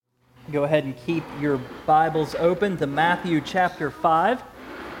go ahead and keep your Bibles open to Matthew chapter 5.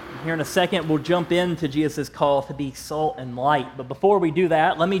 Here in a second, we'll jump into Jesus' call to be salt and light. But before we do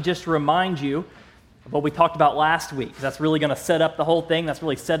that, let me just remind you of what we talked about last week, because that's really going to set up the whole thing. That's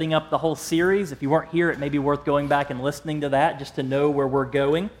really setting up the whole series. If you weren't here, it may be worth going back and listening to that just to know where we're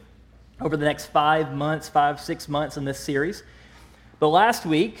going over the next 6 months in this series. But last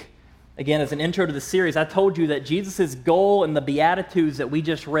week, again, as an intro to the series, I told you that Jesus' goal in the Beatitudes that we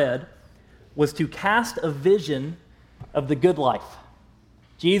just read was to cast a vision of the good life.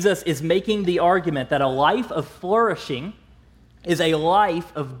 Jesus is making the argument that a life of flourishing is a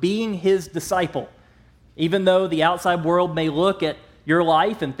life of being his disciple. Even though the outside world may look at your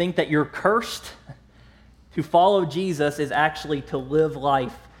life and think that you're cursed, to follow Jesus is actually to live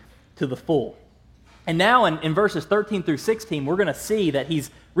life to the full. And now in verses 13 through 16, we're going to see that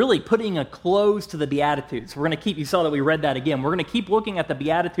he's really putting a close to the Beatitudes. We're going to you saw that we read that again. We're going to keep looking at the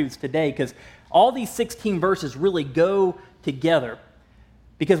Beatitudes today because all these 16 verses really go together.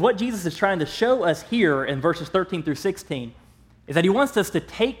 Because what Jesus is trying to show us here in verses 13 through 16 is that he wants us to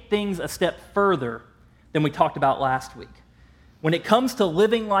take things a step further than we talked about last week. When it comes to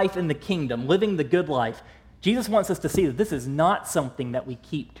living life in the kingdom, living the good life, Jesus wants us to see that this is not something that we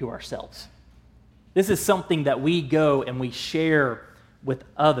keep to ourselves. This is something that we go and we share with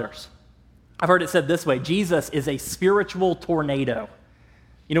others. I've heard it said this way: Jesus is a spiritual tornado.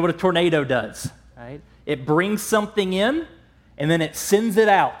 You know what a tornado does, right? It brings something in, and then it sends it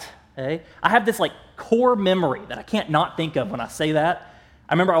out. Okay? I have this core memory that I can't not think of when I say that.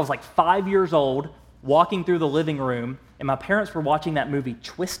 I remember I was 5 years old, walking through the living room, and my parents were watching that movie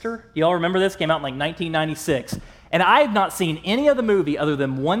Twister. Do y'all remember this? It came out in 1996. And I had not seen any other movie other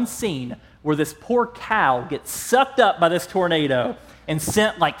than one scene where this poor cow gets sucked up by this tornado and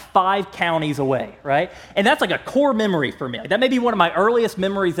sent 5 counties away, right? And that's a core memory for me. That may be one of my earliest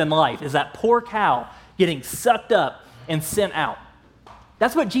memories in life, is that poor cow getting sucked up and sent out.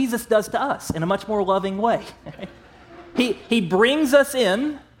 That's what Jesus does to us in a much more loving way. He brings us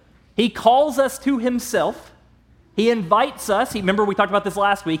in. He calls us to himself. He invites us. Remember we talked about this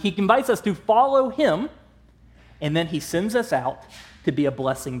last week. He invites us to follow him, and then he sends us out to be a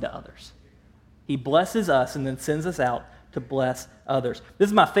blessing to others. He blesses us and then sends us out to bless others. This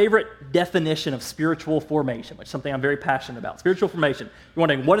is my favorite definition of spiritual formation, which is something I'm very passionate about. Spiritual formation. You're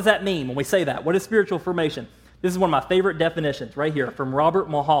wondering, what does that mean when we say that? What is spiritual formation? This is one of my favorite definitions right here from Robert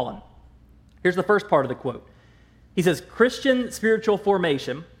Mulholland. Here's the first part of the quote. He says, Christian spiritual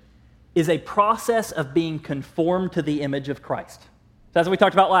formation is a process of being conformed to the image of Christ. So that's what we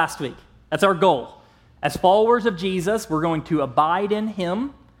talked about last week. That's our goal. As followers of Jesus, we're going to abide in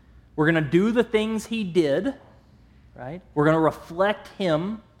him. We're going to do the things he did, right? We're going to reflect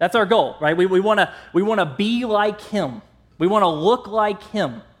him. That's our goal, right? We want to be like him. We want to look like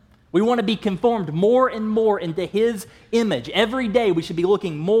him. We want to be conformed more and more into his image. Every day we should be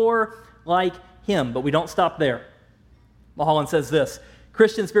looking more like him, but we don't stop there. Mulholland says this: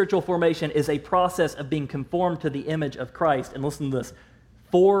 Christian spiritual formation is a process of being conformed to the image of Christ, and listen to this,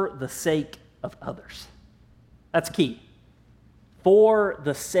 for the sake of others. That's key. For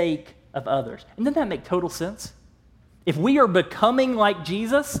the sake of others. And doesn't that make total sense? If we are becoming like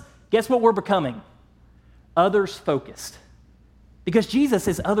Jesus, guess what we're becoming? Others-focused. Because Jesus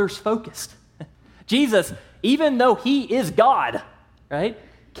is others-focused. Jesus, even though he is God, right,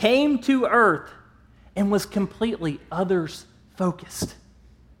 came to earth and was completely others-focused.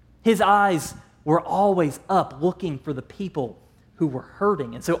 His eyes were always up looking for the people who were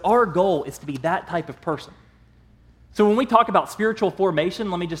hurting. And so our goal is to be that type of person. So when we talk about spiritual formation,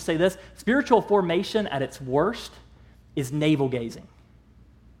 let me just say this. Spiritual formation at its worst is navel-gazing.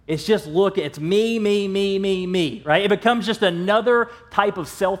 It's just it's me, right? It becomes just another type of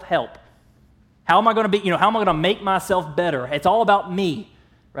self-help. How am I going to make myself better? It's all about me,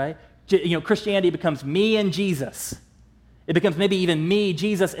 right? Christianity becomes me and Jesus. It becomes maybe even me,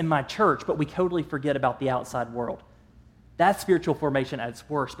 Jesus, and my church, but we totally forget about the outside world. That's spiritual formation at its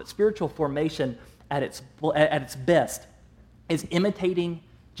worst, but spiritual formation at its best is imitating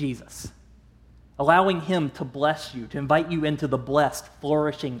Jesus, allowing him to bless you, to invite you into the blessed,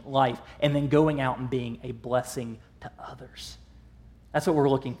 flourishing life, and then going out and being a blessing to others. That's what we're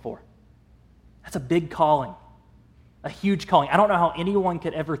looking for. That's a big calling, a huge calling. I don't know how anyone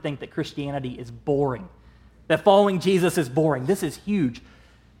could ever think that Christianity is boring, that following Jesus is boring. This is huge.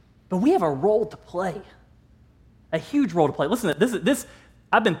 But we have a role to play, a huge role to play. Listen, this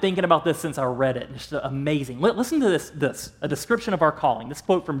I've been thinking about this since I read it. It's amazing. Listen to this, a description of our calling. This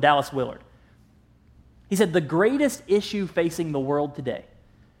quote from Dallas Willard. He said, the greatest issue facing the world today,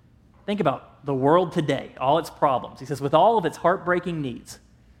 think about the world today, all its problems. He says, with all of its heartbreaking needs,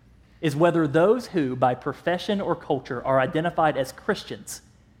 is whether those who, by profession or culture, are identified as Christians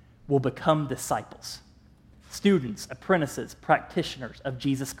will become disciples, students, apprentices, practitioners of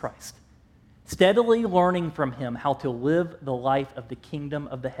Jesus Christ, steadily learning from him how to live the life of the kingdom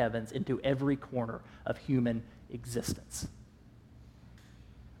of the heavens into every corner of human existence.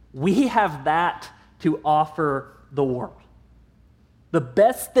 We have that to offer the world. The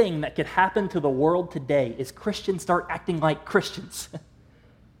best thing that could happen to the world today is Christians start acting like Christians.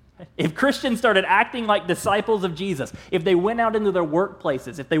 If Christians started acting like disciples of Jesus, if they went out into their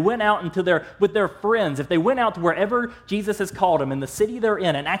workplaces, if they went out with their friends, if they went out to wherever Jesus has called them in the city they're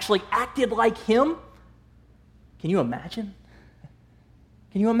in and actually acted like him, can you imagine?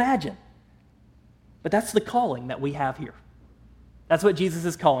 Can you imagine? But that's the calling that we have here. That's what Jesus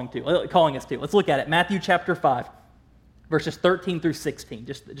is calling us to. Let's look at it. Matthew chapter 5, verses 13 through 16,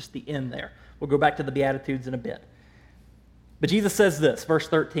 just the end there. We'll go back to the Beatitudes in a bit. But Jesus says this, verse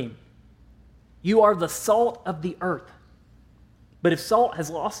 13, "You are the salt of the earth. But if salt has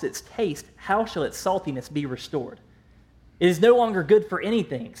lost its taste, how shall its saltiness be restored? It is no longer good for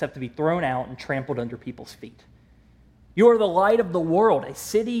anything except to be thrown out and trampled under people's feet. You are the light of the world. A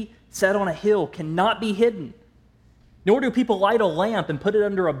city set on a hill cannot be hidden. Nor do people light a lamp and put it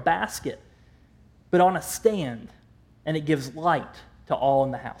under a basket, but on a stand, and it gives light to all in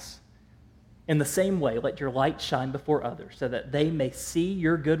the house. In the same way, let your light shine before others, so that they may see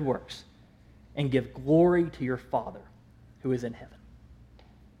your good works and give glory to your Father who is in heaven."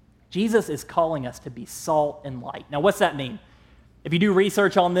 Jesus is calling us to be salt and light. Now, what's that mean? If you do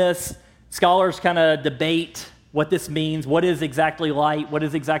research on this, scholars kind of debate what this means. What is exactly light? What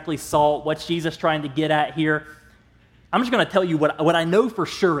is exactly salt? What's Jesus trying to get at here? I'm just going to tell you what I know for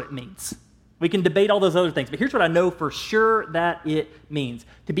sure it means. We can debate all those other things, but here's what I know for sure that it means.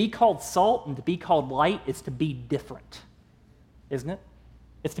 To be called salt and to be called light is to be different, isn't it?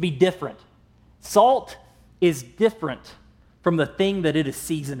 It's to be different. Salt is different from the thing that it is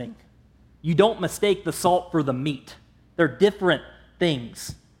seasoning. You don't mistake the salt for the meat. They're different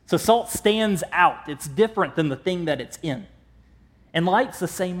things. So salt stands out. It's different than the thing that it's in. And light's the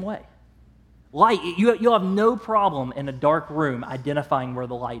same way. Light, you'll have no problem in a dark room identifying where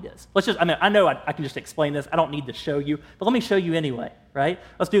the light is. I know I can just explain this. I don't need to show you, but let me show you anyway, right?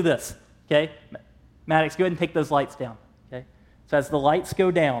 Let's do this, okay? Maddox, go ahead and take those lights down, okay? So as the lights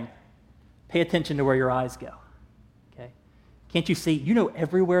go down, pay attention to where your eyes go, okay? Can't you see? You know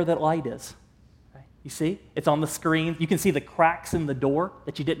everywhere that light is, right? You see? It's on the screen. You can see the cracks in the door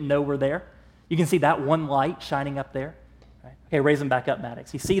that you didn't know were there. You can see that one light shining up there, right? Okay, raise them back up,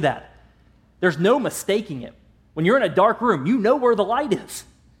 Maddox. You see that? There's no mistaking it. When you're in a dark room, you know where the light is.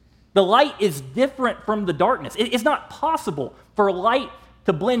 The light is different from the darkness. It's not possible for light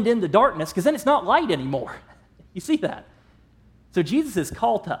to blend into darkness because then it's not light anymore. You see that? So Jesus'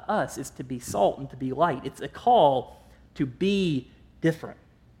 call to us is to be salt and to be light. It's a call to be different.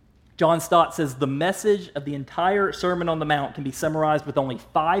 John Stott says the message of the entire Sermon on the Mount can be summarized with only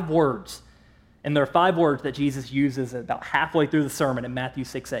 5 words. And there are 5 words that Jesus uses about halfway through the sermon in Matthew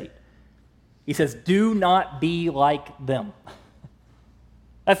 6:8. He says, "Do not be like them."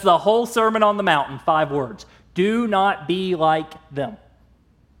 That's the whole Sermon on the Mount in 5 words. Do not be like them.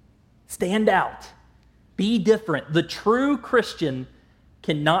 Stand out. Be different. The true Christian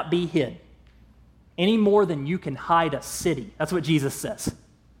cannot be hid any more than you can hide a city. That's what Jesus says.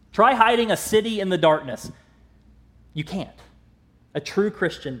 Try hiding a city in the darkness. You can't. A true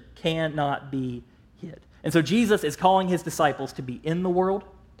Christian cannot be hid. And so Jesus is calling his disciples to be in the world,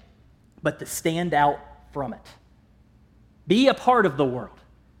 but to stand out from it. Be a part of the world,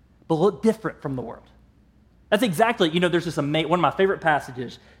 but look different from the world. That's exactly, there's this one of my favorite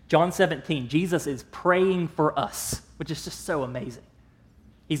passages, John 17. Jesus is praying for us, which is just so amazing.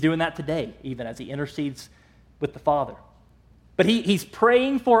 He's doing that today, even as he intercedes with the Father. But he's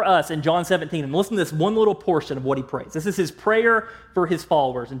praying for us in John 17, and listen to this one little portion of what he prays. This is his prayer for his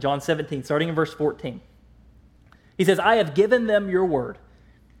followers in John 17, starting in verse 14. He says, "I have given them your word,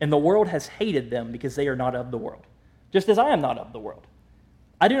 and the world has hated them because they are not of the world, just as I am not of the world.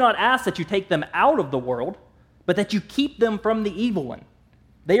 I do not ask that you take them out of the world, but that you keep them from the evil one.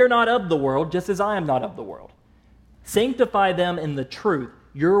 They are not of the world, just as I am not of the world. Sanctify them in the truth.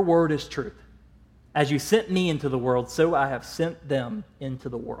 Your word is truth. As you sent me into the world, so I have sent them into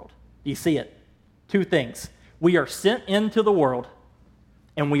the world." Do you see it? 2 things. We are sent into the world,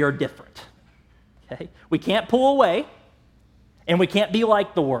 and we are different. Okay? We can't pull away, and we can't be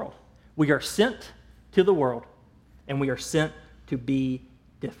like the world. We are sent to the world, and we are sent to be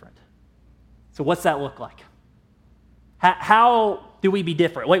different. So what's that look like? How do we be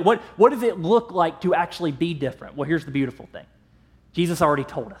different? Wait, what does it look like to actually be different? Well, here's the beautiful thing. Jesus already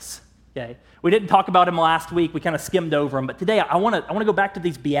told us. Okay, we didn't talk about them last week. We kind of skimmed over them, but today I want to go back to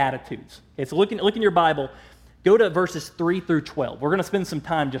these Beatitudes. Okay, so look in your Bible. Go to verses 3 through 12. We're going to spend some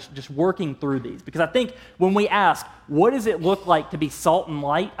time just working through these because I think when we ask, what does it look like to be salt and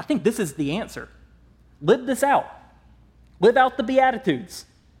light? I think this is the answer. Live this out. Live out the Beatitudes.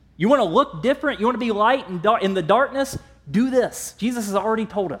 You want to look different? You want to be light in the darkness? Do this. Jesus has already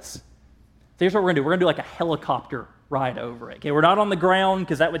told us. So here's what we're going to do. We're going to do like a helicopter ride over it. Okay, we're not on the ground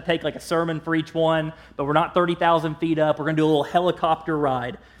because that would take like a sermon for each one, but we're not 30,000 feet up. We're going to do a little helicopter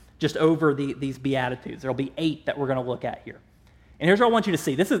ride just over these Beatitudes. There'll be 8 that we're going to look at here. And here's what I want you to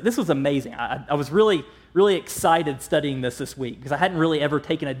see. This was amazing. I was really, really excited studying this week because I hadn't really ever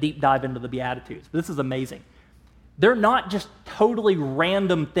taken a deep dive into the Beatitudes. But this is amazing. They're not just totally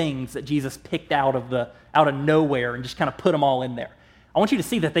random things that Jesus picked out of nowhere and just kind of put them all in there. I want you to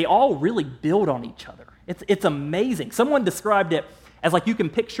see that they all really build on each other. It's amazing. Someone described it as like you can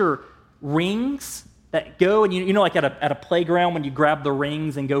picture rings that go, and you know, like at a playground when you grab the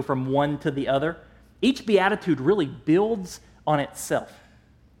rings and go from one to the other. Each Beatitude really builds on itself.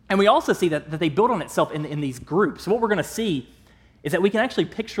 And we also see that they build on itself in these groups. So what we're going to see is that we can actually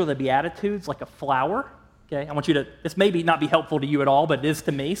picture the Beatitudes like a flower. Okay, I want you to, this may not be helpful to you at all, but it is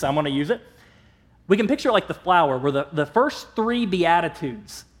to me, so I'm going to use it. We can picture like the flower where the first 3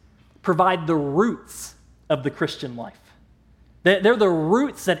 Beatitudes provide the roots of the Christian life. They're the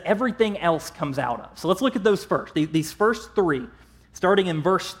roots that everything else comes out of. So let's look at those first. These first 3, starting in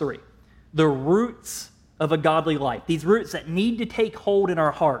verse 3, the roots of a godly life. These roots that need to take hold in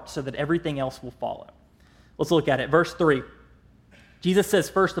our hearts so that everything else will follow. Let's look at it. Verse 3, Jesus says,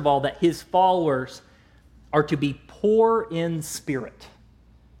 first of all, that his followers are to be poor in spirit.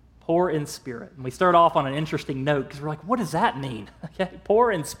 Poor in spirit. And we start off on an interesting note because we're like, what does that mean? Okay,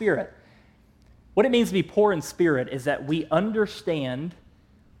 poor in spirit. What it means to be poor in spirit is that we understand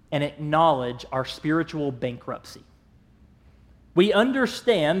and acknowledge our spiritual bankruptcy. We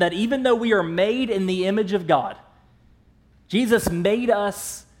understand that even though we are made in the image of God, Jesus made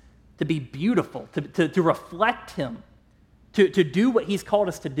us to be beautiful, to reflect him, to do what he's called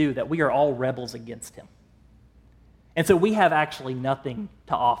us to do, that we are all rebels against him. And so we have actually nothing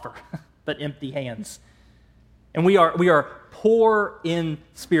to offer but empty hands. And we are poor in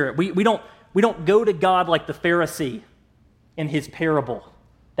spirit. We don't go to God like the Pharisee in his parable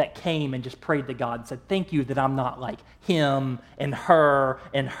that came and just prayed to God and said, thank you that I'm not like him and her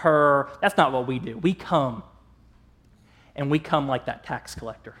and her. That's not what we do. We come like that tax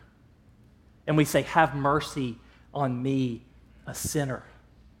collector. And we say, have mercy on me, a sinner.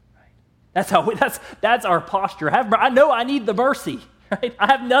 That's our posture. I know I need the mercy. Right? I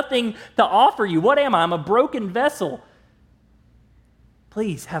have nothing to offer you. What am I? I'm a broken vessel.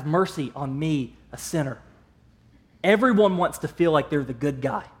 Please have mercy on me, a sinner. Everyone wants to feel like they're the good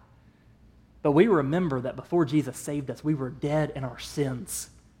guy. But we remember that before Jesus saved us, we were dead in our sins.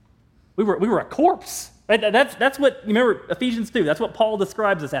 We were a corpse. Right? That's what, you remember Ephesians 2, that's what Paul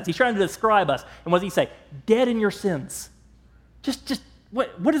describes us as. He's trying to describe us. And what does he say? Dead in your sins. Just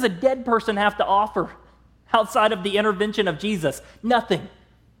what does a dead person have to offer outside of the intervention of Jesus? Nothing.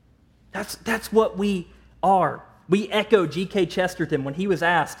 That's what we are. We echo G.K. Chesterton when he was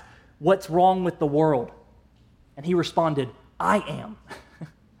asked, what's wrong with the world? And he responded, I am.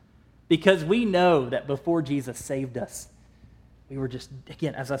 Because we know that before Jesus saved us, we were just,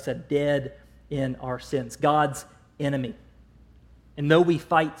 again, as I said, dead in our sins. God's enemy. And though we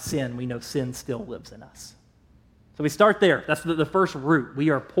fight sin, we know sin still lives in us. So we start there. That's the first root. We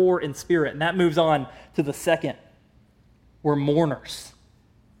are poor in spirit. And that moves on to the second. We're mourners.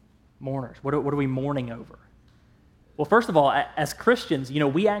 Mourners. What are we mourning over? Well, first of all, as Christians,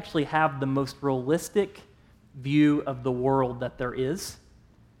 we actually have the most realistic view of the world that there is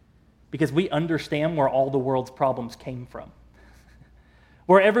because we understand where all the world's problems came from.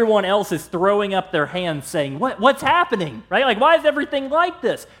 Where everyone else is throwing up their hands saying, what's happening? Right? Like, why is everything like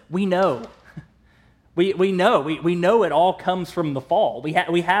this? We know. We know. We know it all comes from the fall. We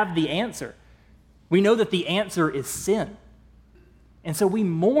have the answer. We know that the answer is sin. And so we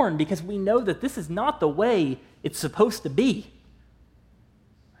mourn because we know that this is not the way it's supposed to be.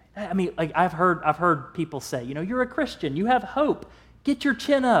 I mean, like I've heard people say, you're a Christian, you have hope. Get your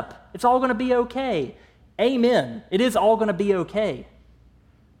chin up. It's all going to be okay. Amen. It is all going to be okay.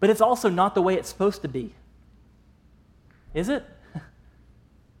 But it's also not the way it's supposed to be. Is it?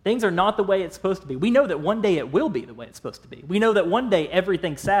 Things are not the way it's supposed to be. We know that one day it will be the way it's supposed to be. We know that one day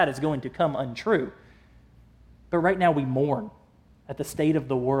everything sad is going to come untrue. But right now we mourn at the state of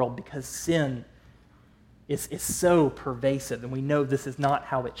the world because sin is so pervasive, and we know this is not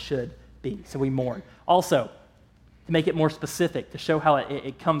how it should be. So we mourn. Also, to to make it more specific, to show how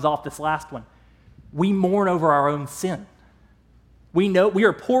it comes off this last one, we mourn over our own sin. We know we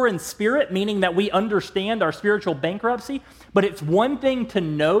are poor in spirit, meaning that we understand our spiritual bankruptcy, but it's one thing to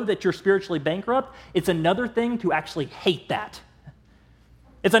know that you're spiritually bankrupt. It's another thing to actually hate that.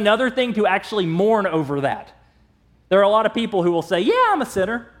 It's another thing to actually mourn over that. There are a lot of people who will say, yeah, I'm a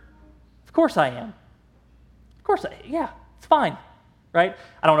sinner. Of course I am. Of course, yeah, it's fine, right?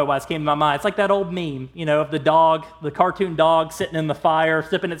 I don't know why this came to my mind. It's like that old meme, of the dog, the cartoon dog sitting in the fire,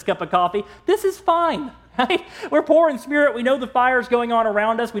 sipping its cup of coffee. This is fine. Right? We're poor in spirit. We know the fire's going on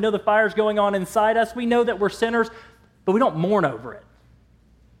around us. We know the fire's going on inside us. We know that we're sinners, but we don't mourn over it.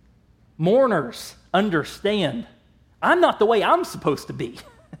 Mourners understand, I'm not the way I'm supposed to be.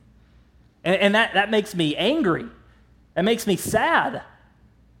 and that makes me angry. That makes me sad.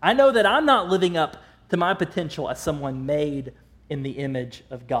 I know that I'm not living up to my potential as someone made in the image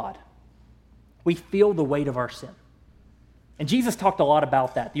of God. We feel the weight of our sin. And Jesus talked a lot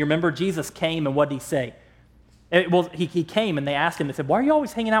about that. Do you remember Jesus came and what did he say? He came and they asked him, they said, why are you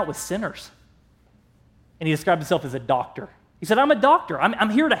always hanging out with sinners? And he described himself as a doctor. He said, I'm a doctor. I'm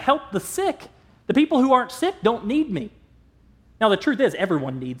here to help the sick. The people who aren't sick don't need me. Now, the truth is,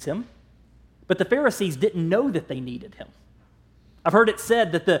 everyone needs him. But the Pharisees didn't know that they needed him. I've heard it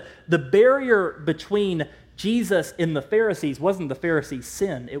said that the barrier between Jesus and the Pharisees wasn't the Pharisees'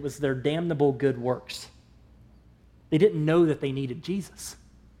 sin. It was their damnable good works. They didn't know that they needed Jesus.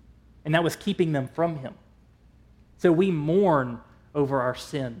 And that was keeping them from him. So we mourn over our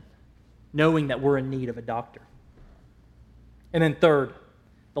sin, knowing that we're in need of a doctor. And then third,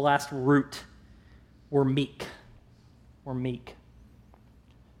 the last root, we're meek. We're meek.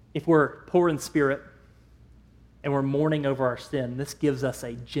 If we're poor in spirit and we're mourning over our sin, this gives us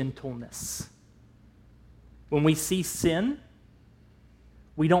a gentleness. When we see sin,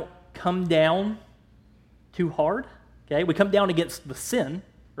 we don't come down too hard. Okay, we come down against the sin,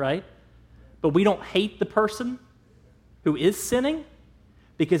 right? But we don't hate the person who is sinning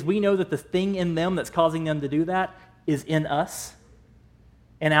because we know that the thing in them that's causing them to do that is in us.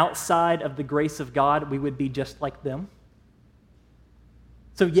 And outside of the grace of God, we would be just like them.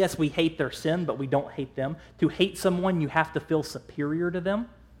 So yes, we hate their sin, but we don't hate them. To hate someone, you have to feel superior to them.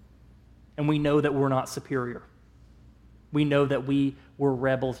 And we know that we're not superior. We know that we were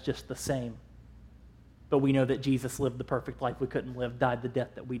rebels just the same. But we know that Jesus lived the perfect life we couldn't live, died the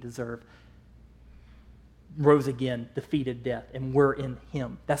death that we deserve, rose again, defeated death, and we're in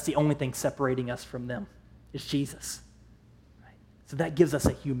him. That's the only thing separating us from them, is Jesus. Right? So that gives us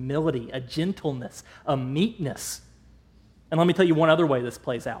a humility, a gentleness, a meekness. And let me tell you one other way this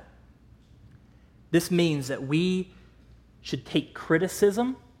plays out. This means that we should take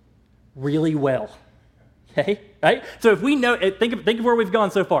criticism really well. Okay? Right? So if we know, think of where we've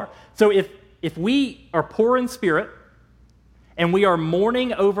gone so far. So if we are poor in spirit and we are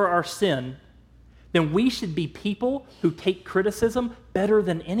mourning over our sin, then we should be people who take criticism better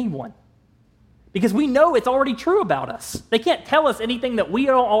than anyone. Because we know it's already true about us. They can't tell us anything that we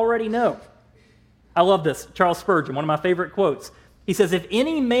don't already know. I love this. Charles Spurgeon, one of my favorite quotes. He says, if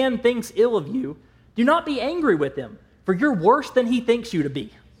any man thinks ill of you, do not be angry with him, for you're worse than he thinks you to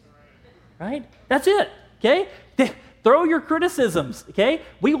be. Right? That's it. Okay? Throw your criticisms. Okay?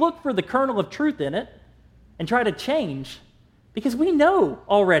 We look for the kernel of truth in it and try to change because we know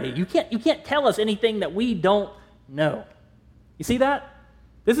already. You can't tell us anything that we don't know. You see that?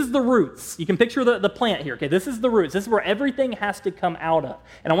 This is the roots. You can picture the plant here. Okay? This is the roots. This is where everything has to come out of.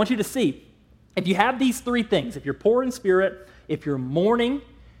 And I want you to see, if you have these three things, if you're poor in spirit, if you're mourning,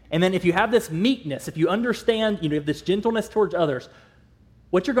 and then if you have this meekness, if you understand, you have this gentleness towards others,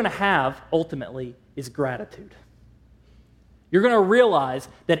 what you're going to have ultimately is gratitude. You're going to realize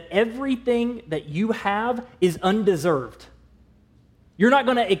that everything that you have is undeserved. You're not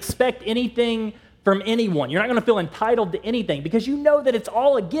going to expect anything from anyone. You're not going to feel entitled to anything because you know that it's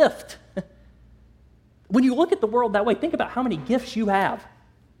all a gift. When you look at the world that way, think about how many gifts you have.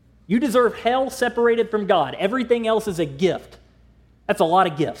 You deserve hell separated from God. Everything else is a gift. That's a lot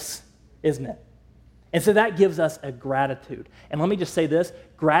of gifts, isn't it? And so that gives us a gratitude. And let me just say this,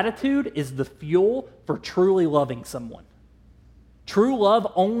 gratitude is the fuel for truly loving someone. True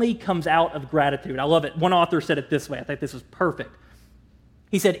love only comes out of gratitude. I love it. One author said it this way. I think this was perfect.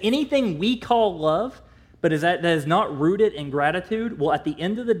 He said, anything we call love, but that is not rooted in gratitude, will at the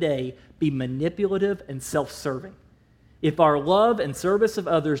end of the day be manipulative and self-serving. If our love and service of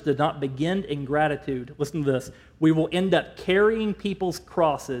others did not begin in gratitude, listen to this, we will end up carrying people's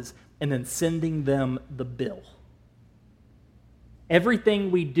crosses and then sending them the bill.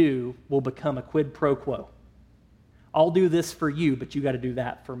 Everything we do will become a quid pro quo. I'll do this for you, but you got to do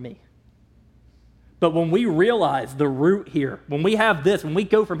that for me. But when we realize the root here, when we have this, when we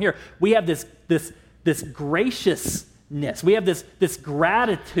go from here, we have this graciousness. We have this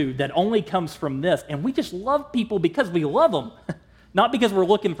gratitude that only comes from this. And we just love people because we love them, not because we're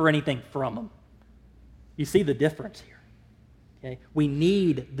looking for anything from them. You see the difference here. Okay? We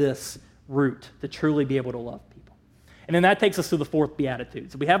need this root to truly be able to love people. And then that takes us to the fourth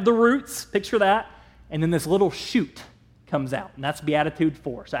beatitude. So we have the roots, picture that, and then this little shoot comes out, and that's beatitude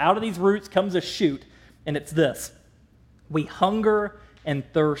 4. So out of these roots comes a shoot, and it's this: we hunger and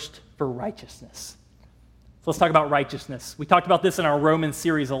thirst for righteousness. So let's talk about righteousness. We talked about this in our Romans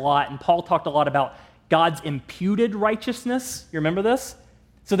series a lot, and Paul talked a lot about God's imputed righteousness. You remember this?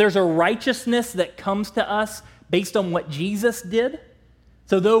 So there's a righteousness that comes to us based on what Jesus did.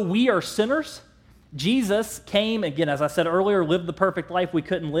 So though we are sinners, Jesus came, again, as I said earlier, lived the perfect life we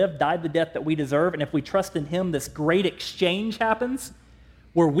couldn't live, died the death that we deserve, and if we trust in him, this great exchange happens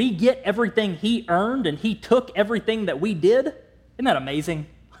where we get everything he earned and he took everything that we did. Isn't that amazing?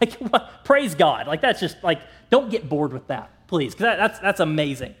 Like, praise God. Like, that's just, like, don't get bored with that, please, because that's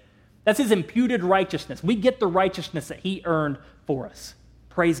amazing. That's his imputed righteousness. We get the righteousness that he earned for us.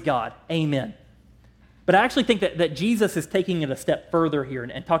 Praise God. Amen. But I actually think that Jesus is taking it a step further here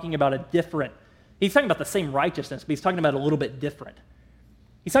and talking about a different, he's talking about the same righteousness, but he's talking about a little bit different.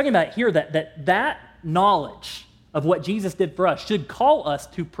 He's talking about here that knowledge of what Jesus did for us should call us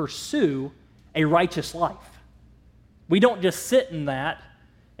to pursue a righteous life. We don't just sit in that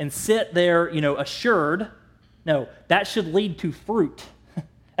and sit there, assured. No, that should lead to fruit.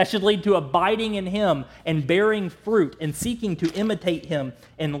 That should lead to abiding in him and bearing fruit and seeking to imitate him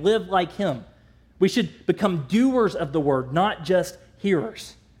and live like him. We should become doers of the word, not just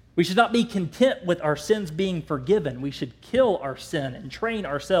hearers. We should not be content with our sins being forgiven. We should kill our sin and train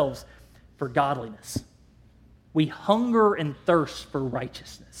ourselves for godliness. We hunger and thirst for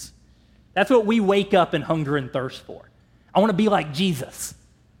righteousness. That's what we wake up and hunger and thirst for. I want to be like Jesus,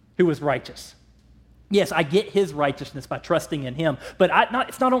 who was righteous. Yes, I get his righteousness by trusting in him, but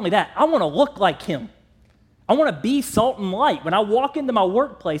it's not only that. I want to look like him. I want to be salt and light. When I walk into my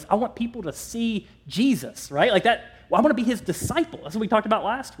workplace, I want people to see Jesus, right? Like that. Well, I want to be his disciple. That's what we talked about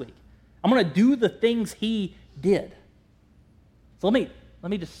last week. I'm going to do the things he did. So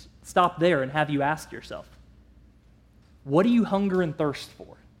let me just stop there and have you ask yourself, what do you hunger and thirst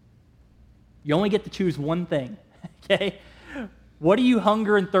for? You only get to choose one thing, okay? What do you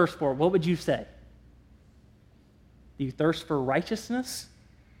hunger and thirst for? What would you say? Do you thirst for righteousness,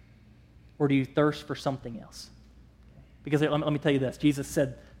 or do you thirst for something else? Because let me tell you this. Jesus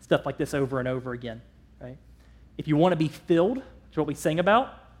said stuff like this over and over again, right? If you want to be filled, which is what we sing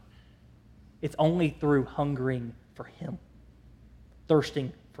about, it's only through hungering for him,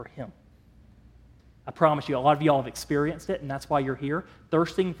 thirsting for him. I promise you, a lot of y'all have experienced it, and that's why you're here.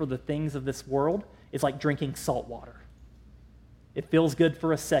 Thirsting for the things of this world is like drinking salt water. It feels good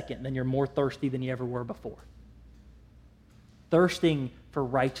for a second, then you're more thirsty than you ever were before. Thirsting for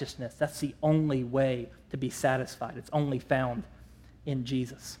righteousness, that's the only way to be satisfied. It's only found in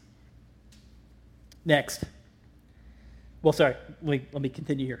Jesus. Next. Well, sorry, let me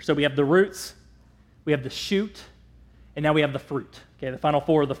continue here. So we have the roots, we have the shoot, and now we have the fruit. Okay, the final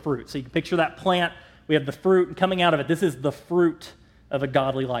four are the fruit. So you can picture that plant. We have the fruit, and coming out of it, this is the fruit of a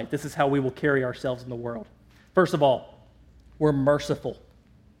godly life. This is how we will carry ourselves in the world. First of all, we're merciful.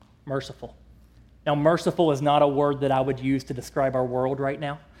 Merciful. Now, merciful is not a word that I would use to describe our world right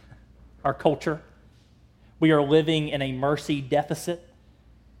now, our culture. We are living in a mercy deficit.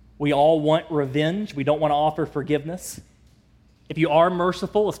 We all want revenge. We don't want to offer forgiveness. If you are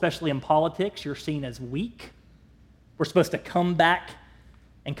merciful, especially in politics, you're seen as weak. We're supposed to come back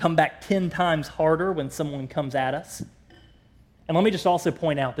 10 times harder when someone comes at us. And let me just also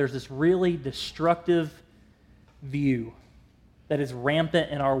point out, there's this really destructive view that is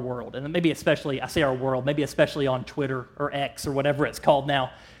rampant in our world. And maybe especially, I say our world, maybe especially on Twitter or X or whatever it's called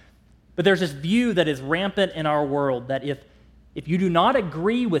now. But there's this view that is rampant in our world that if you do not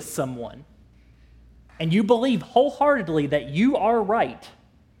agree with someone and you believe wholeheartedly that you are right,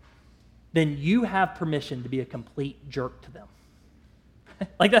 then you have permission to be a complete jerk to them.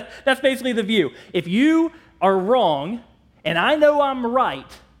 Like that's basically the view. If you are wrong and I know I'm right,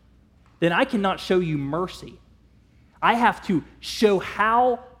 then I cannot show you mercy. I have to show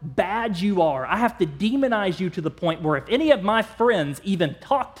how bad you are. I have to demonize you to the point where if any of my friends even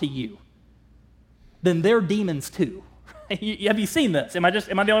talk to you, then they're demons too. Have you seen this? Am I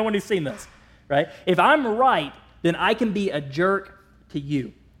the only one who's seen this? Right? If I'm right, then I can be a jerk to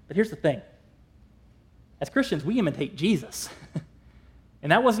you. But here's the thing. As Christians, we imitate Jesus.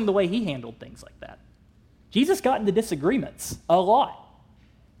 And that wasn't the way he handled things like that. Jesus got into disagreements a lot.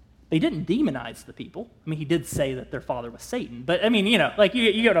 They didn't demonize the people. I mean, he did say that their father was Satan. But, I mean, you know, like,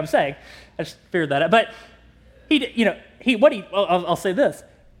 you get what I'm saying. I just figured that out. But, I'll say this.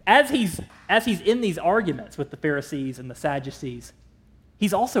 As he's in these arguments with the Pharisees and the Sadducees,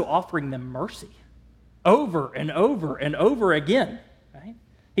 he's also offering them mercy over and over and over again, right?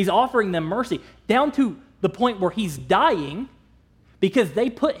 He's offering them mercy down to the point where he's dying because they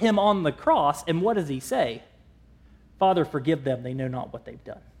put him on the cross, and what does he say? Father, forgive them, they know not what they've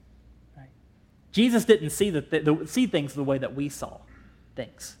done. Right? Jesus didn't see things the way that we saw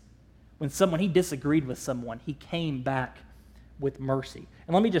things. When he disagreed with someone, he came back with mercy.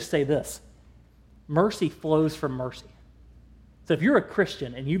 And let me just say this. Mercy flows from mercy. So if you're a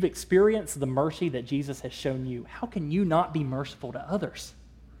Christian and you've experienced the mercy that Jesus has shown you, how can you not be merciful to others?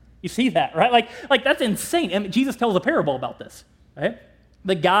 You see that, right? Like that's insane. And Jesus tells a parable about this, right?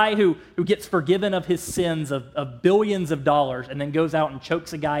 The guy who gets forgiven of his sins of billions of dollars and then goes out and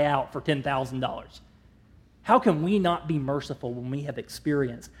chokes a guy out for $10,000. How can we not be merciful when we have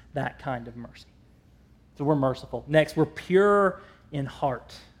experienced that kind of mercy? So we're merciful. Next, we're pure in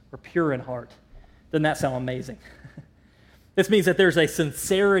heart. We're pure in heart. Doesn't that sound amazing? This means that there's a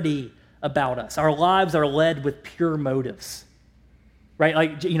sincerity about us. Our lives are led with pure motives, right?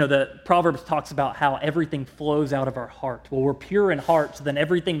 Like, you know, the Proverbs talks about how everything flows out of our heart. Well, we're pure in heart, so then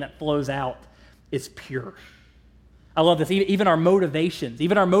everything that flows out is pure. I love this. Even our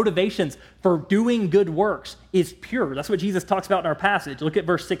motivations for doing good works is pure. That's what Jesus talks about in our passage. Look at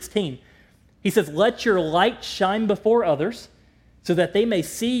verse 16. He says, let your light shine before others so that they may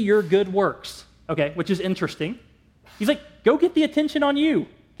see your good works. Okay, which is interesting. He's like, go get the attention on you,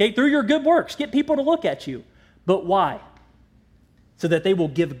 okay, through your good works. Get people to look at you. But why? So that they will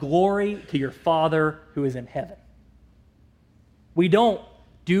give glory to your Father who is in heaven. We don't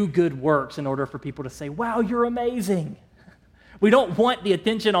do good works in order for people to say, wow, you're amazing. We don't want the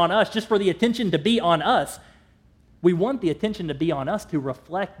attention on us just for the attention to be on us. We want the attention to be on us to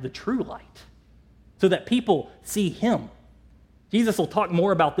reflect the true light so that people see him. Jesus will talk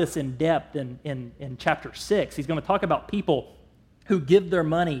more about this in depth in chapter 6. He's going to talk about people who give their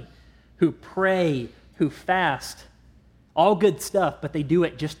money, who pray, who fast, all good stuff, but they do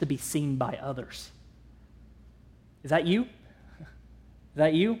it just to be seen by others. Is that you? Is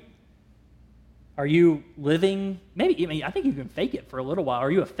that you? Are you living, I think you can fake it for a little while.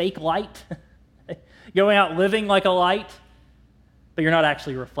 Are you a fake light? Going out living like a light, but you're not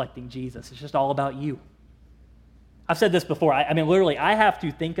actually reflecting Jesus. It's just all about you. I've said this before. I mean, literally, I have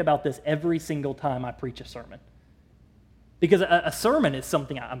to think about this every single time I preach a sermon. Because a sermon is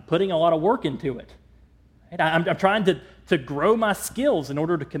something, I'm putting a lot of work into it. I'm trying to grow my skills in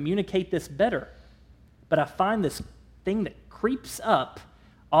order to communicate this better. But I find this thing that creeps up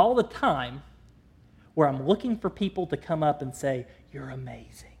all the time where I'm looking for people to come up and say, you're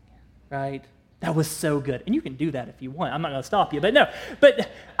amazing, right? That was so good. And you can do that if you want. I'm not going to stop you. But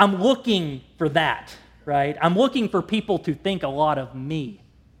I'm looking for that, right? I'm looking for people to think a lot of me.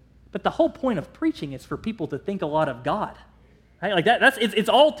 But the whole point of preaching is for people to think a lot of God. Right? Like it's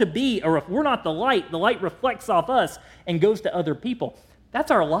all to be, or if we're not the light reflects off us and goes to other people. That's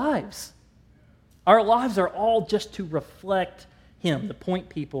our lives. Our lives are all just to reflect him, to point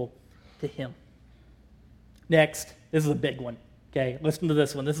people to him. Next, this is a big one, okay? Listen to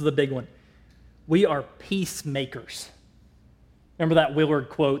this one. This is a big one. We are peacemakers. Remember that Willard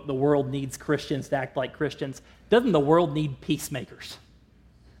quote, the world needs Christians to act like Christians? Doesn't the world need peacemakers?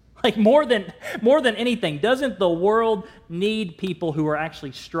 Like more than anything, doesn't the world need people who are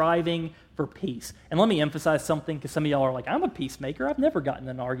actually striving for peace? And let me emphasize something, because some of y'all are like, I'm a peacemaker. I've never gotten in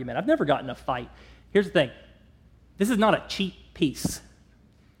an argument. I've never gotten in a fight. Here's the thing. This is not a cheap peace.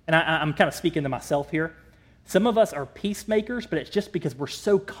 And I'm kind of speaking to myself here. Some of us are peacemakers, but it's just because we're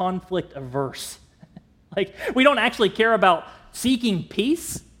so conflict averse. Like, we don't actually care about seeking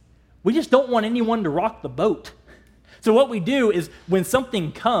peace. We just don't want anyone to rock the boat. So what we do is when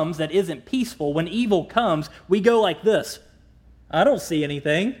something comes that isn't peaceful, when evil comes, we go like this. I don't see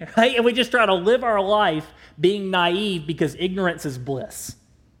anything, right? And we just try to live our life being naive because ignorance is bliss.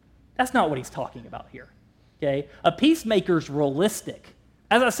 That's not what he's talking about here, okay? A peacemaker's realistic.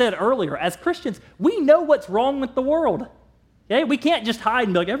 As I said earlier, as Christians, we know what's wrong with the world, okay? We can't just hide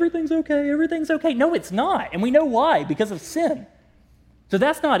and be like, everything's okay. No, it's not, and we know why, because of sin. So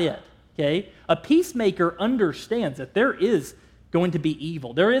that's not it. Okay? A peacemaker understands that there is going to be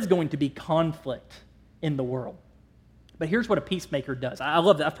evil. There is going to be conflict in the world. But here's what a peacemaker does. I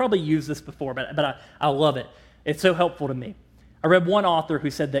love that. I've probably used this before, but I love it. It's so helpful to me. I read one author who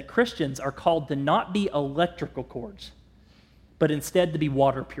said that Christians are called to not be electrical cords, but instead to be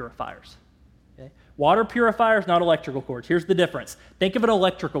water purifiers. Okay? Water purifiers, not electrical cords. Here's the difference. Think of an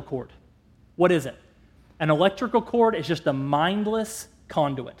electrical cord. What is it? An electrical cord is just a mindless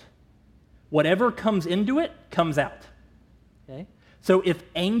conduit. Whatever comes into it comes out. Okay? So if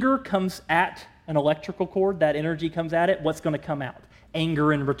anger comes at an electrical cord, that energy comes at it, what's going to come out?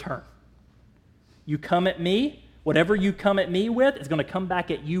 Anger in return. You come at me, whatever you come at me with is going to come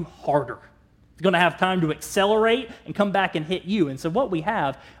back at you harder. It's going to have time to accelerate and come back and hit you. And so what we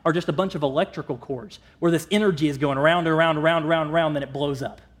have are just a bunch of electrical cords where this energy is going around and around and around and around and around, then it blows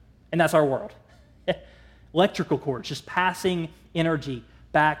up. And that's our world. Electrical cords, just passing energy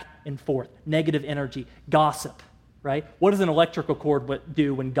back and forth. Negative energy, gossip, right? What does an electrical cord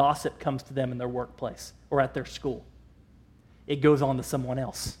do when gossip comes to them in their workplace or at their school? It goes on to someone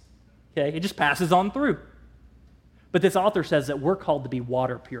else. Okay? It just passes on through. But this author says that we're called to be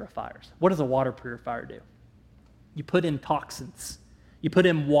water purifiers. What does a water purifier do? You put in toxins. You put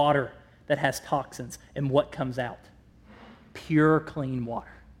in water that has toxins, and what comes out? Pure, clean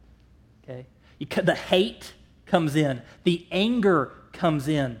water. Okay? The hate comes in. The anger comes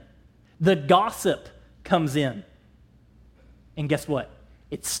in. The gossip comes in. And guess what?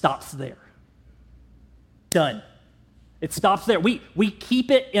 It stops there. Done. It stops there. We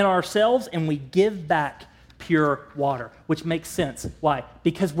keep it in ourselves and we give back pure water, which makes sense. Why?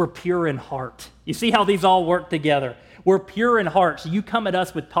 Because we're pure in heart. You see how these all work together? We're pure in heart. So you come at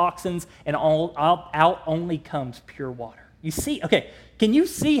us with toxins and out only comes pure water. You see? Okay, can you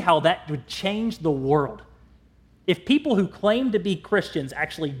see how that would change the world? If people who claim to be Christians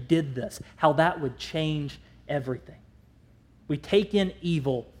actually did this, how that would change everything. We take in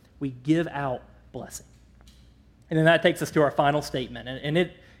evil, we give out blessing. And then that takes us to our final statement. And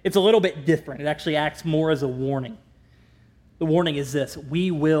it's a little bit different. It actually acts more as a warning. The warning is this: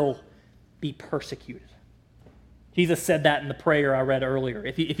 we will be persecuted. Jesus said that in the prayer I read earlier.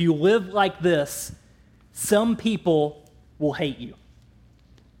 If you live like this, some people will hate you.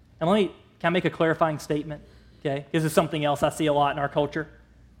 And can I make a clarifying statement? Okay, this is something else I see a lot in our culture.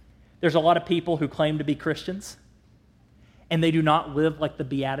 There's a lot of people who claim to be Christians, and they do not live like the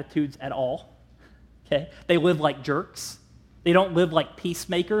Beatitudes at all. Okay? They live like jerks. They don't live like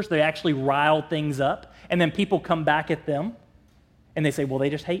peacemakers. They actually rile things up. And then people come back at them, and they say, well, they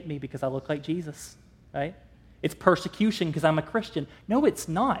just hate me because I look like Jesus, right? It's persecution because I'm a Christian. No, it's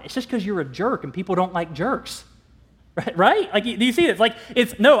not. It's just because you're a jerk, and people don't like jerks, right? Like, do you see it?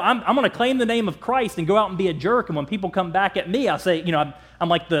 I'm going to claim the name of Christ and go out and be a jerk, and when people come back at me, I'll say, I'm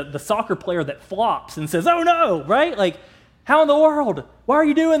like the soccer player that flops and says, oh no, right? Like, how in the world? Why are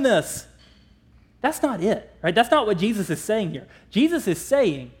you doing this? That's not it, right? That's not what Jesus is saying here. Jesus is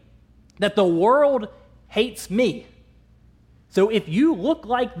saying that the world hates me. So if you look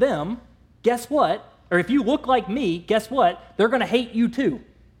like them, guess what? Or if you look like me, guess what? They're going to hate you too.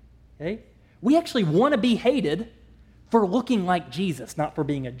 Okay? We actually want to be hated for looking like Jesus, not for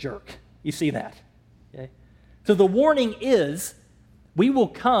being a jerk. You see that? Okay? So the warning is, we will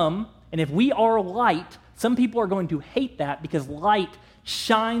come, and if we are light, some people are going to hate that because light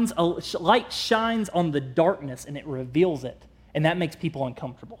shines on the darkness and it reveals it, and that makes people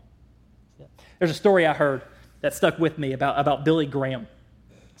uncomfortable. There's a story I heard that stuck with me about Billy Graham.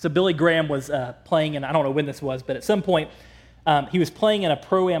 So Billy Graham was playing, and I don't know when this was, but at some point he was playing in a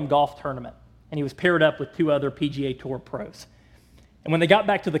Pro-Am golf tournament, and he was paired up with two other PGA Tour pros. And when they got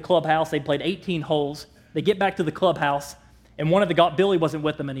back to the clubhouse, they played 18 holes. They get back to the clubhouse, and Billy wasn't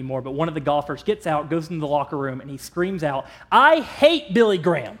with them anymore, but one of the golfers gets out, goes into the locker room, and he screams out, I hate Billy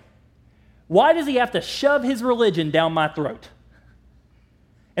Graham. Why does he have to shove his religion down my throat?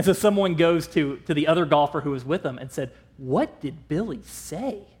 And so someone goes to the other golfer who was with him and said, what did Billy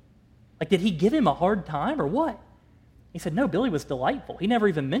say? Like, did he give him a hard time or what? He said, no, Billy was delightful. He never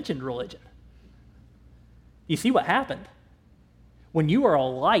even mentioned religion. You see what happened? When you are a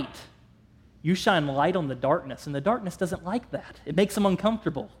light, you shine light on the darkness, and the darkness doesn't like that. It makes them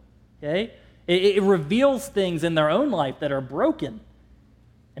uncomfortable, okay? It reveals things in their own life that are broken,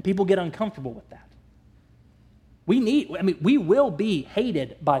 and people get uncomfortable with that. We will be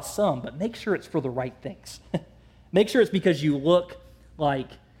hated by some, but make sure it's for the right things. Make sure it's because you look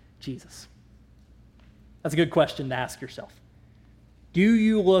like Jesus. That's a good question to ask yourself. Do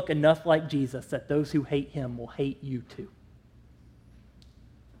you look enough like Jesus that those who hate him will hate you too?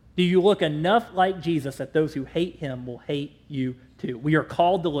 Do you look enough like Jesus that those who hate him will hate you too? We are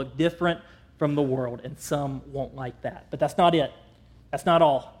called to look different from the world, and some won't like that. But that's not it. That's not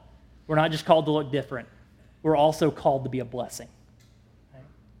all. We're not just called to look different. We're also called to be a blessing. Right?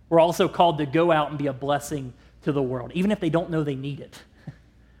 We're also called to go out and be a blessing to the world, even if they don't know they need it.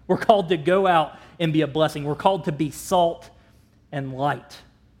 We're called to go out and be a blessing. We're called to be salt and light.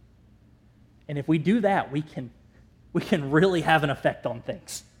 And if we do that, we can really have an effect on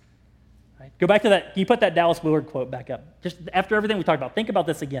things. Right? Go back to that. Can you put that Dallas Willard quote back up? Just after everything we talked about, think about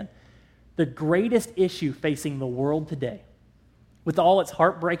this again. The greatest issue facing the world today, with all its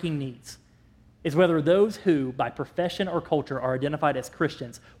heartbreaking needs, is whether those who, by profession or culture, are identified as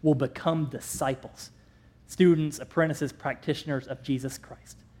Christians will become disciples, students, apprentices, practitioners of Jesus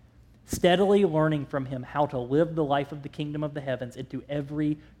Christ, steadily learning from him how to live the life of the kingdom of the heavens into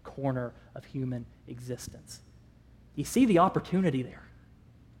every corner of human existence. You see the opportunity there.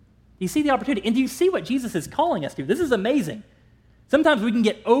 You see the opportunity. And do you see what Jesus is calling us to? This is amazing. Sometimes we can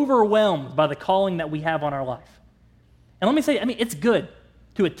get overwhelmed by the calling that we have on our life. And let me say, it's good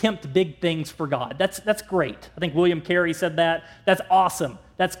to attempt big things for God. That's great. I think William Carey said that. That's awesome.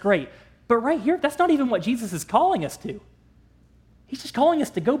 That's great. But right here, that's not even what Jesus is calling us to. He's just calling us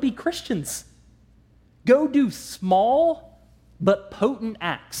to go be Christians. Go do small but potent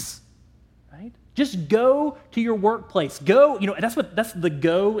acts, right? Just go to your workplace. Go, that's the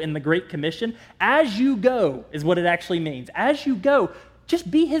go in the Great Commission. As you go is what it actually means. As you go,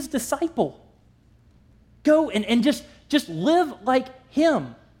 just be his disciple. Go and just live like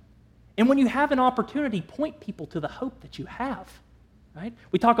him. And when you have an opportunity, point people to the hope that you have, right?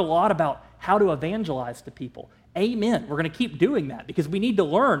 We talk a lot about how to evangelize to people. Amen. We're going to keep doing that because we need to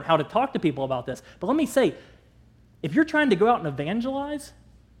learn how to talk to people about this. But let me say, if you're trying to go out and evangelize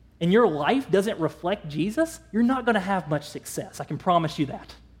and your life doesn't reflect Jesus, you're not going to have much success. I can promise you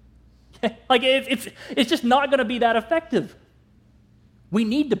that. Like it's just not going to be that effective. We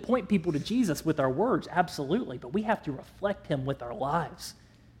need to point people to Jesus with our words, absolutely, but we have to reflect him with our lives.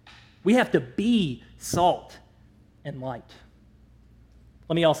 We have to be salt and light.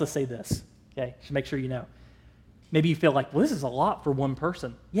 Let me also say this, okay, to make sure you know. Maybe you feel like, well, this is a lot for one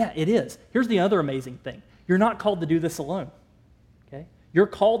person. Yeah, it is. Here's the other amazing thing. You're not called to do this alone, okay? You're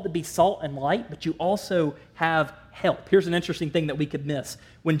called to be salt and light, but you also have help. Here's an interesting thing that we could miss.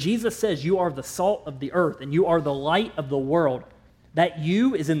 When Jesus says you are the salt of the earth and you are the light of the world, that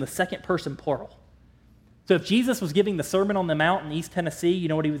you is in the second person plural. So if Jesus was giving the Sermon on the Mount in East Tennessee, you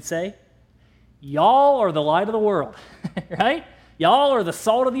know what he would say? Y'all are the light of the world, right? Y'all are the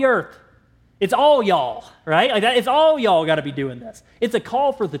salt of the earth. It's all y'all, right? Like that, it's all y'all got to be doing this. It's a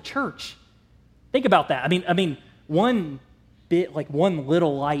call for the church. Think about that. I mean, one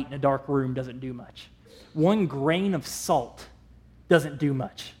little light in a dark room doesn't do much. One grain of salt doesn't do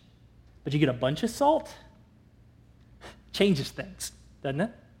much. But you get a bunch of salt, changes things, doesn't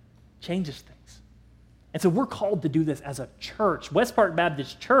it? Changes things. And so we're called to do this as a church. West Park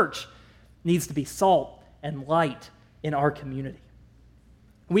Baptist Church needs to be salt and light in our community.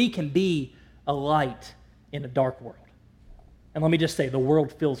 We can be a light in a dark world. And let me just say, the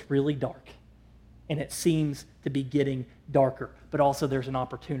world feels really dark, and it seems to be getting darker. But also there's an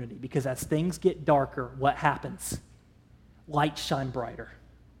opportunity, because as things get darker, what happens? Lights shine brighter,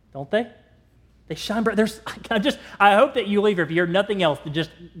 don't they? They shine bright. I hope that you leave here, if you hear nothing else, to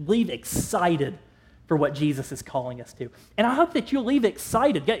just leave excited for what Jesus is calling us to. And I hope that you'll leave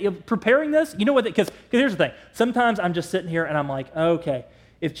excited. Preparing this, you know what? Because here's the thing. Sometimes I'm just sitting here and I'm like, okay,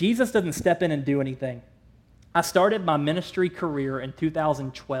 if Jesus doesn't step in and do anything, I started my ministry career in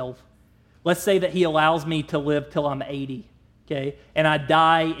 2012. Let's say that he allows me to live till I'm 80, okay? And I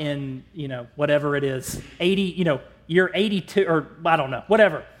die in, whatever it is, 80, year 82, or I don't know,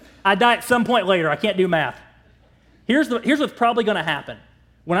 whatever. I die at some point later. I can't do math. Here's what's probably going to happen.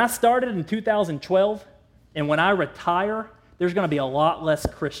 When I started in 2012 and when I retire, there's going to be a lot less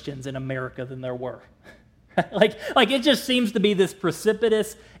Christians in America than there were. like it just seems to be this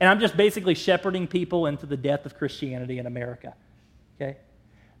precipitous, and I'm just basically shepherding people into the death of Christianity in America. Okay?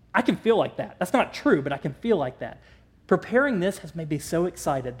 I can feel like that. That's not true, but I can feel like that. Preparing this has made me so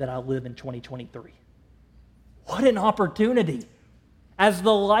excited that I live in 2023. What an opportunity. As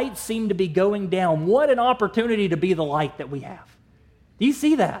the lights seem to be going down, what an opportunity to be the light that we have. Do you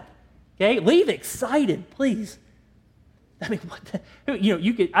see that? Okay, leave excited, please. I mean,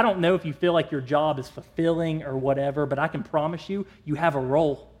 I don't know if you feel like your job is fulfilling or whatever, but I can promise you, you have a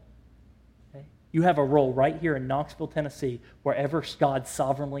role. Okay? You have a role right here in Knoxville, Tennessee, wherever God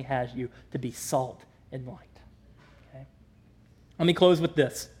sovereignly has you, to be salt and light. Okay? Let me close with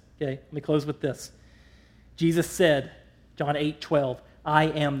this. Okay? Let me close with this. Jesus said, John 8:12, I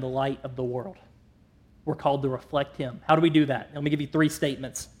am the light of the world. We're called to reflect him. How do we do that? Let me give you three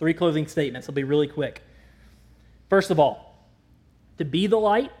closing statements. They'll be really quick. First of all, to be the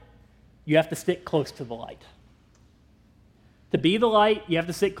light, you have to stick close to the light. To be the light, you have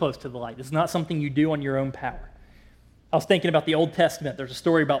to stick close to the light. It's not something you do on your own power. I was thinking about the Old Testament. There's a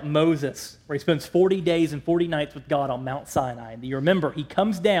story about Moses where he spends 40 days and 40 nights with God on Mount Sinai. And you remember, he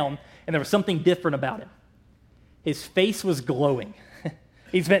comes down and there was something different about him. His face was glowing.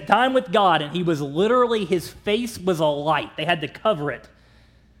 He spent time with God and his face was a light. They had to cover it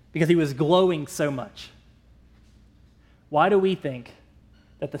because he was glowing so much. Why do we think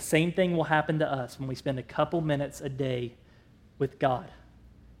that the same thing will happen to us when we spend a couple minutes a day with God,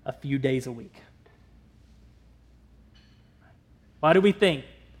 a few days a week? Why do we think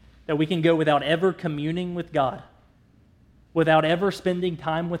that we can go without ever communing with God, without ever spending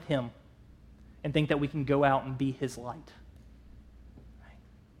time with Him, and think that we can go out and be His light?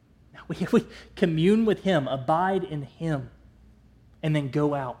 Now, we commune with Him, abide in Him, and then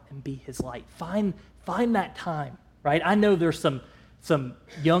go out and be His light. Find that time, right? I know there's some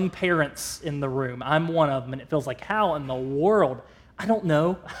young parents in the room. I'm one of them, and it feels like, how in the world? I don't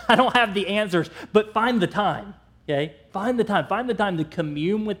know. I don't have the answers, but find the time. Okay? Find the time to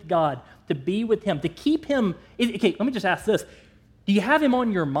commune with God, to be with Him, to keep Him. Okay, let me just ask this. Do you have Him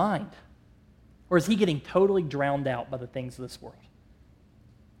on your mind? Or is He getting totally drowned out by the things of this world?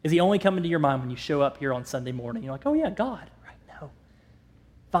 Is He only coming to your mind when you show up here on Sunday morning? You're like, oh yeah, God. Right? No.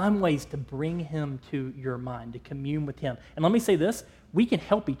 Find ways to bring Him to your mind, to commune with Him. And let me say this, we can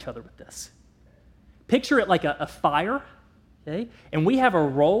help each other with this. Picture it like a fire, okay? And we have a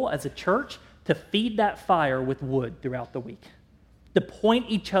role as a church to feed that fire with wood throughout the week, to point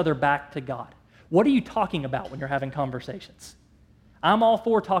each other back to God. What are you talking about when you're having conversations? I'm all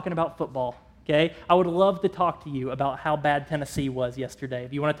for talking about football, okay? I would love to talk to you about how bad Tennessee was yesterday.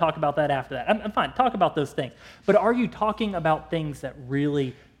 If you want to talk about that after that, I'm fine. Talk about those things. But are you talking about things that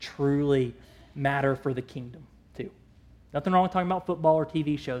really, truly matter for the kingdom too? Nothing wrong with talking about football or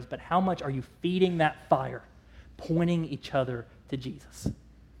TV shows, but how much are you feeding that fire, pointing each other to Jesus?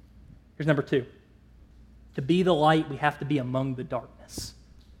 Here's number 2. To be the light, we have to be among the darkness.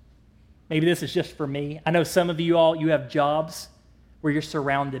 Maybe this is just for me. I know some of you have jobs where you're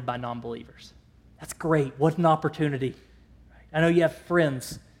surrounded by non-believers. That's great. What an opportunity. I know you have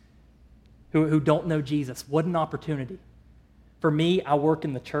friends who don't know Jesus. What an opportunity. For me, I work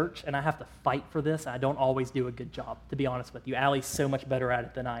in the church, and I have to fight for this. I don't always do a good job, to be honest with you. Allie's so much better at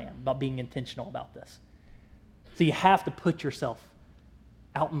it than I am, about being intentional about this. So you have to put yourself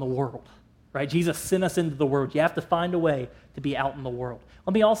out in the world, right? Jesus sent us into the world. You have to find a way to be out in the world.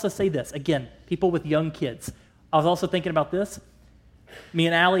 Let me also say this. Again, people with young kids. I was also thinking about this. Me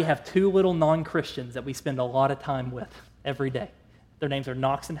and Allie have 2 little non-Christians that we spend a lot of time with every day. Their names are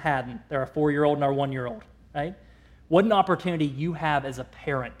Knox and Haddon. They're our 4-year-old and our 1-year-old, right? What an opportunity you have as a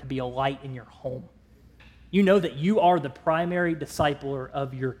parent to be a light in your home. You know that you are the primary discipler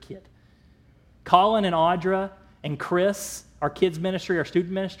of your kid. Colin and Audra and Chris, our kids ministry, our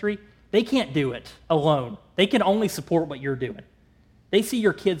student ministry, they can't do it alone. They can only support what you're doing. They see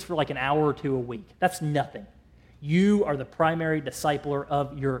your kids for like an hour or 2 a week. That's nothing. You are the primary discipler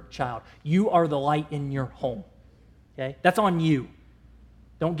of your child. You are the light in your home. Okay? That's on you.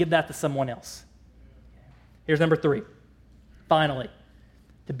 Don't give that to someone else. Here's number 3. Finally,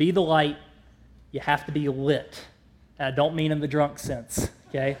 to be the light, you have to be lit. And I don't mean in the drunk sense.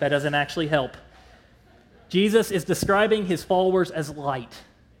 Okay? That doesn't actually help. Jesus is describing his followers as light.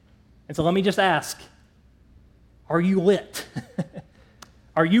 And so let me just ask, are you lit?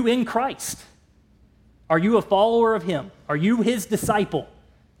 Are you in Christ? Are you a follower of him? Are you his disciple?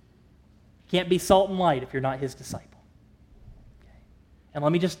 You can't be salt and light if you're not his disciple. Okay. And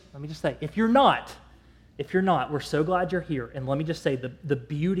let me just say, if you're not, we're so glad you're here. And let me just say, the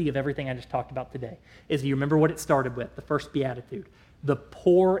beauty of everything I just talked about today is you remember what it started with, the first beatitude, the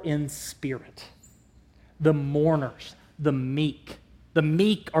poor in spirit. The mourners, the meek. The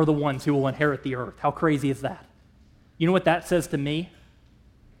meek are the ones who will inherit the earth. How crazy is that? You know what that says to me?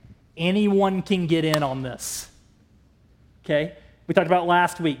 Anyone can get in on this. Okay? We talked about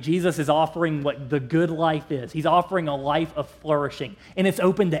last week, Jesus is offering what the good life is. He's offering a life of flourishing, and it's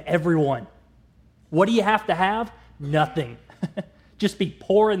open to everyone. What do you have to have? Nothing. Just be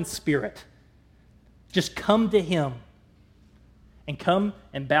poor in spirit. Just come to him. And come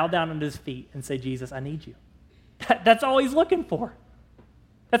and bow down at his feet and say, Jesus, I need you. That's all he's looking for.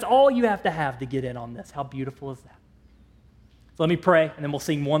 That's all you have to get in on this. How beautiful is that? So let me pray, and then we'll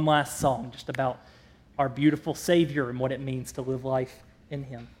sing one last song just about our beautiful Savior and what it means to live life in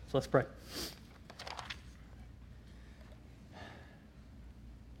him. So let's pray.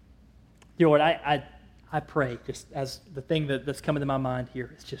 Dear Lord, I pray, just as the thing that's coming to my mind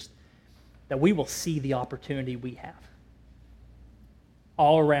here is just that we will see the opportunity we have.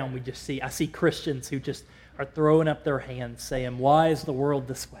 All around I see Christians who just are throwing up their hands saying, why is the world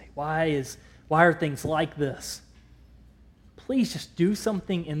this way? Why are things like this? please just do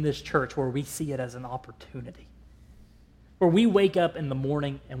something in this church where we see it as an opportunity. Where we wake up in the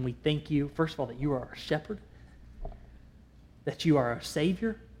morning and we thank you, first of all, that you are our shepherd, that you are our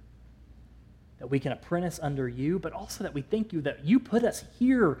Savior, that we can apprentice under you, but also that we thank you that you put us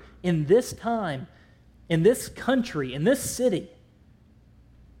here in this time, in this country, in this city,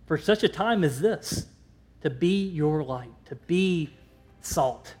 for such a time as this, to be your light, to be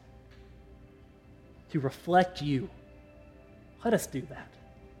salt, to reflect you. Let us do that.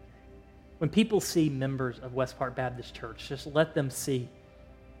 When people see members of West Park Baptist Church, just let them see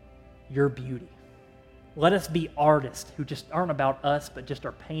your beauty. Let us be artists who just aren't about us, but just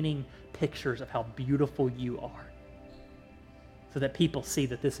are painting pictures of how beautiful you are, so that people see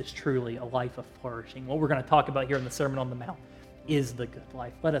that this is truly a life of flourishing. What we're going to talk about here in the Sermon on the Mount is the good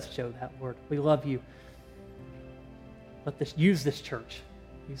life. Let us show that, Lord. We love you. Use this church.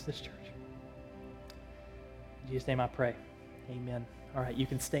 Use this church. In Jesus' name I pray. Amen. All right, you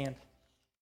can stand.